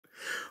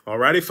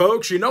Alrighty,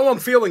 folks, you know I'm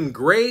feeling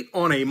great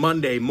on a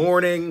Monday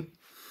morning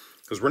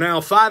because we're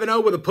now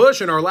 5-0 with a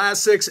push in our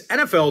last 6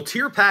 NFL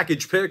tier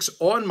package picks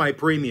on my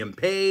premium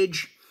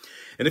page.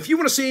 And if you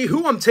want to see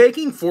who I'm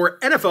taking for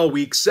NFL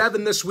Week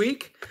 7 this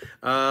week,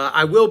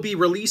 I will be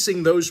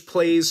releasing those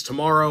plays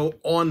tomorrow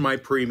on my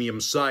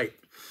premium site.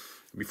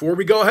 Before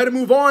we go ahead and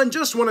move on,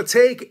 just want to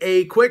take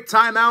a quick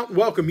timeout and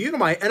welcome you to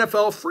my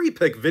NFL free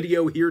pick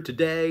video here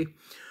today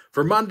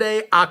for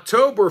Monday,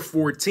 October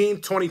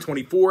 14th,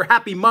 2024.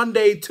 Happy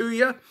Monday to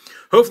you.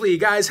 Hopefully you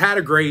guys had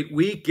a great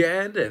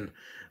weekend, and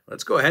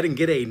let's go ahead and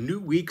get a new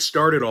week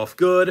started off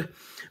good.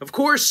 Of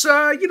course,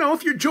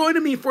 if you're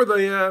joining me for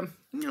the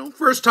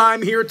first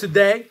time here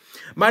today,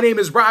 my name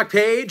is Brock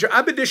Page.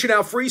 I've been dishing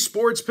out free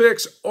sports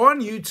picks on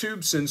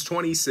YouTube since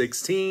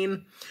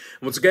 2016.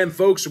 Once again,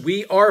 folks,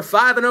 we are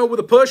 5-0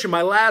 with a push in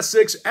my last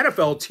 6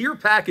 NFL tier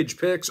package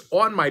picks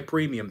on my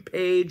premium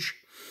page.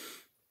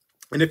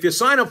 And if you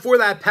sign up for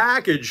that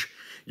package,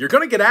 you're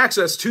going to get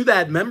access to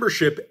that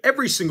membership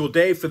every single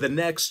day for the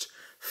next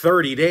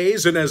 30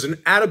 days. And as an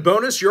added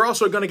bonus, you're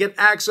also going to get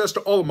access to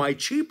all of my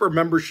cheaper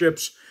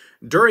memberships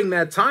during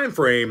that time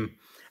frame,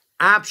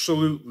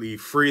 absolutely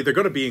free. They're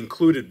going to be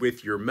included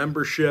with your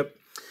membership.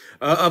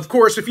 Of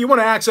course, if you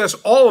want to access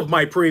all of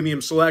my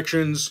premium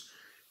selections,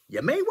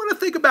 you may want to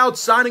think about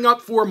signing up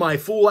for my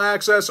full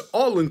access,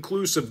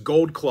 all-inclusive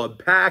Gold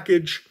Club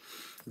package.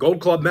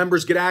 Gold Club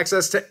members get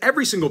access to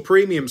every single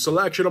premium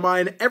selection of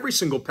mine, every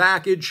single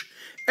package,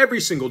 every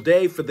single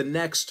day for the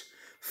next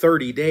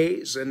 30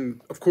 days.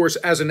 And, of course,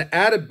 as an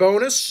added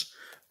bonus,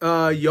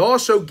 you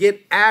also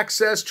get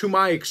access to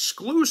my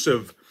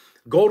exclusive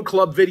Gold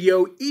Club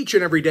video each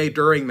and every day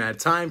during that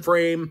time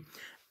frame.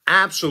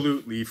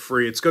 Absolutely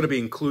free. It's going to be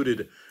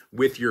included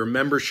with your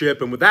membership.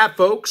 And with that,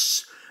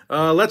 folks,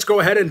 let's go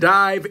ahead and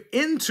dive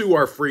into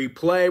our free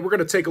play. We're going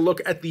to take a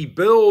look at the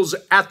Bills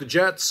at the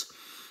Jets.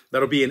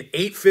 That'll be an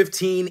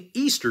 8:15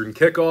 Eastern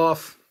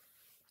kickoff.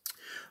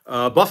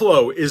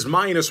 Buffalo is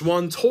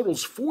 -1,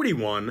 totals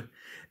 41.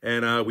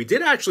 And we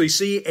did actually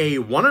see a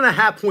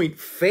 1.5-point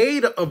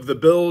fade of the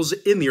Bills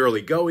in the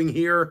early going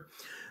here.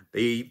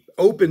 They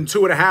opened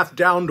 2.5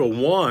 down to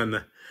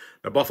 1.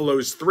 Now,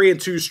 Buffalo's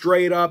 3-2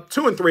 straight up,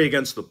 2-3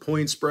 against the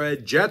point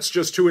spread. Jets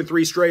just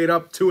 2-3 straight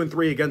up,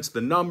 2-3 against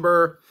the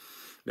number.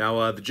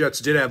 Now, the Jets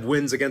did have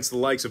wins against the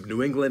likes of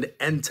New England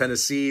and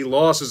Tennessee,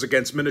 losses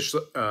against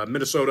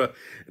Minnesota,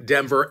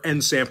 Denver,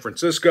 and San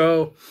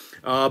Francisco.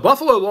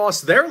 Buffalo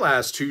lost their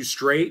last 2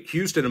 straight,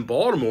 Houston and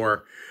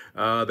Baltimore.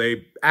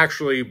 They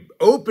actually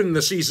opened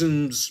the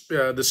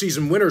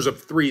season winners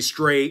of 3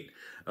 straight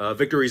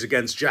victories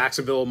against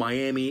Jacksonville,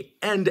 Miami,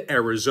 and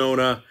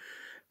Arizona.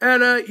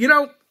 And,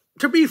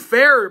 to be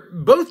fair,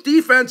 both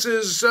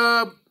defenses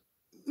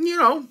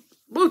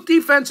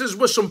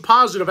with some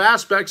positive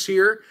aspects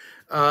here.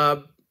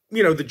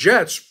 The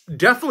Jets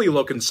definitely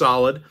looking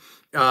solid.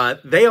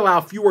 They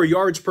allow fewer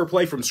yards per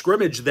play from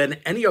scrimmage than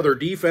any other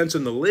defense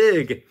in the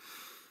league.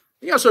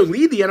 They also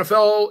lead the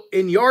NFL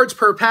in yards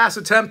per pass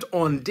attempt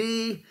on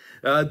D,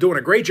 doing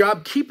a great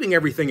job keeping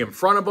everything in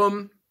front of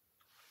them.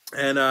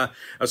 And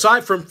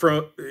aside from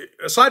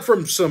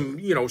some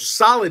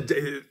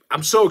solid,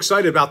 I'm so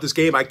excited about this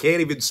game I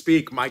can't even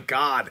speak. My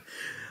God.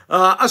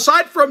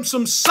 Aside from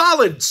some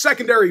solid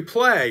secondary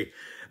play,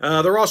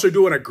 they're also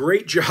doing a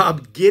great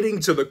job getting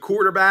to the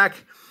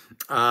quarterback.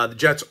 The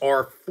Jets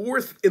are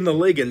 4th in the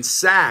league in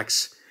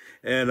sacks,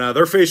 and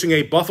they're facing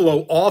a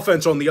Buffalo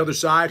offense on the other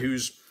side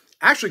who's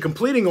actually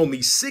completing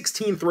only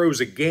 16 throws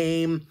a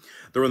game.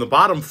 They're in the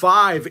bottom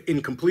 5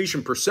 in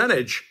completion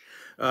percentage.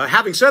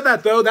 Having said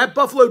that, though, that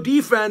Buffalo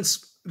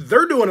defense,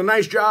 they're doing a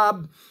nice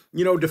job,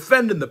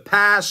 defending the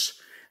pass.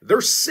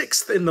 They're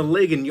 6th in the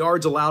league in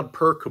yards allowed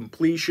per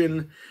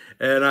completion.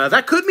 And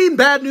that could mean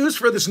bad news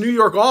for this New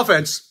York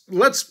offense.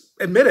 Let's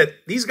admit it.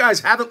 These guys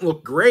haven't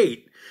looked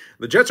great.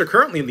 The Jets are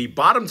currently in the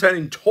bottom 10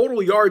 in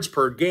total yards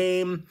per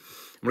game.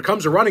 When it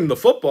comes to running the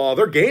football,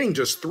 they're gaining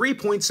just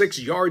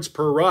 3.6 yards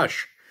per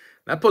rush.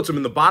 That puts them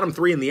in the bottom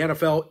 3 in the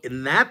NFL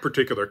in that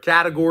particular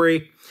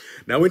category.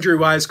 Now,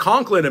 injury-wise,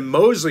 Conklin and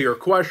Mosley are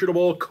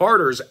questionable.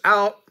 Carter's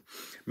out.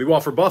 Meanwhile,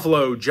 for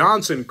Buffalo,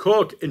 Johnson,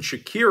 Cook, and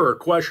Shakir are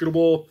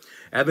questionable.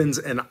 Evans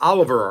and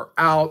Oliver are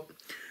out.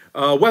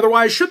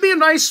 Weather-wise, should be a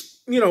nice,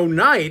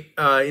 night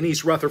in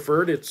East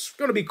Rutherford. It's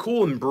going to be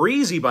cool and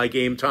breezy by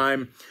game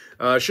time.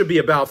 Should be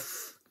about,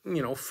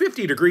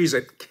 50 degrees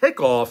at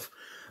kickoff.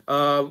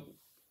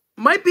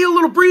 Might be a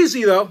little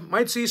breezy, though.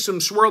 Might see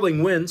some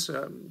swirling winds.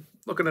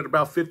 Looking at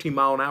about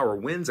 15-mile-an-hour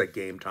winds at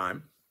game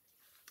time.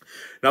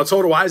 Now,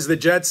 total-wise, the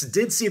Jets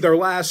did see their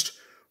last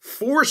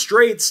 4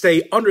 straight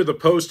stay under the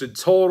posted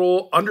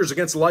total. Unders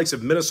against the likes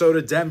of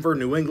Minnesota, Denver,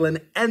 New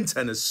England, and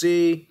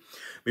Tennessee.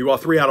 Meanwhile,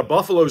 3 out of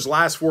Buffalo's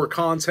last 4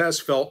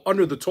 contests fell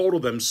under the total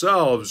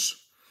themselves.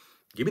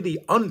 Give me the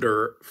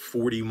under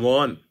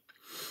 41.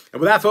 And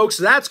with that, folks,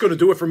 that's going to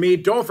do it for me.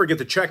 Don't forget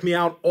to check me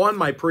out on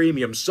my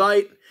premium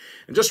site.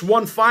 And just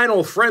one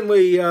final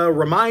friendly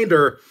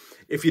reminder,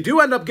 if you do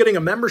end up getting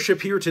a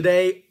membership here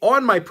today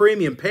on my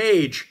premium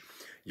page,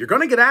 you're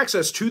going to get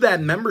access to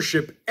that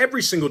membership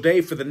every single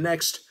day for the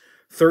next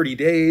 30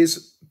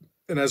 days.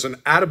 And as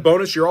an added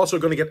bonus, you're also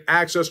going to get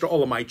access to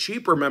all of my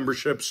cheaper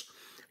memberships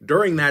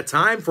during that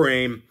time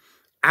frame,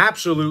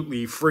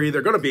 absolutely free.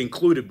 They're going to be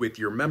included with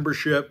your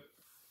membership.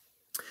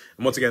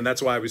 And once again,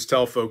 that's why I always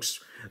tell folks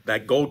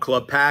that Gold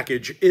Club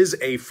package is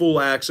a full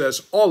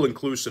access,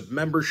 all-inclusive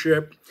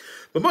membership.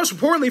 But most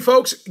importantly,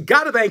 folks,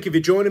 got to thank you for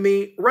joining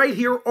me right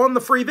here on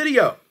the free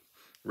video.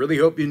 Really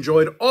hope you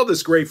enjoyed all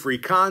this great free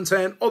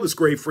content, all this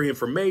great free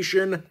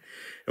information. And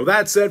with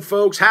that said,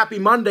 folks, happy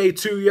Monday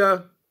to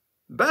you.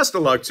 Best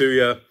of luck to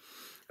you.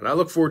 And I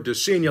look forward to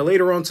seeing you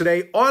later on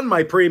today on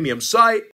my premium site.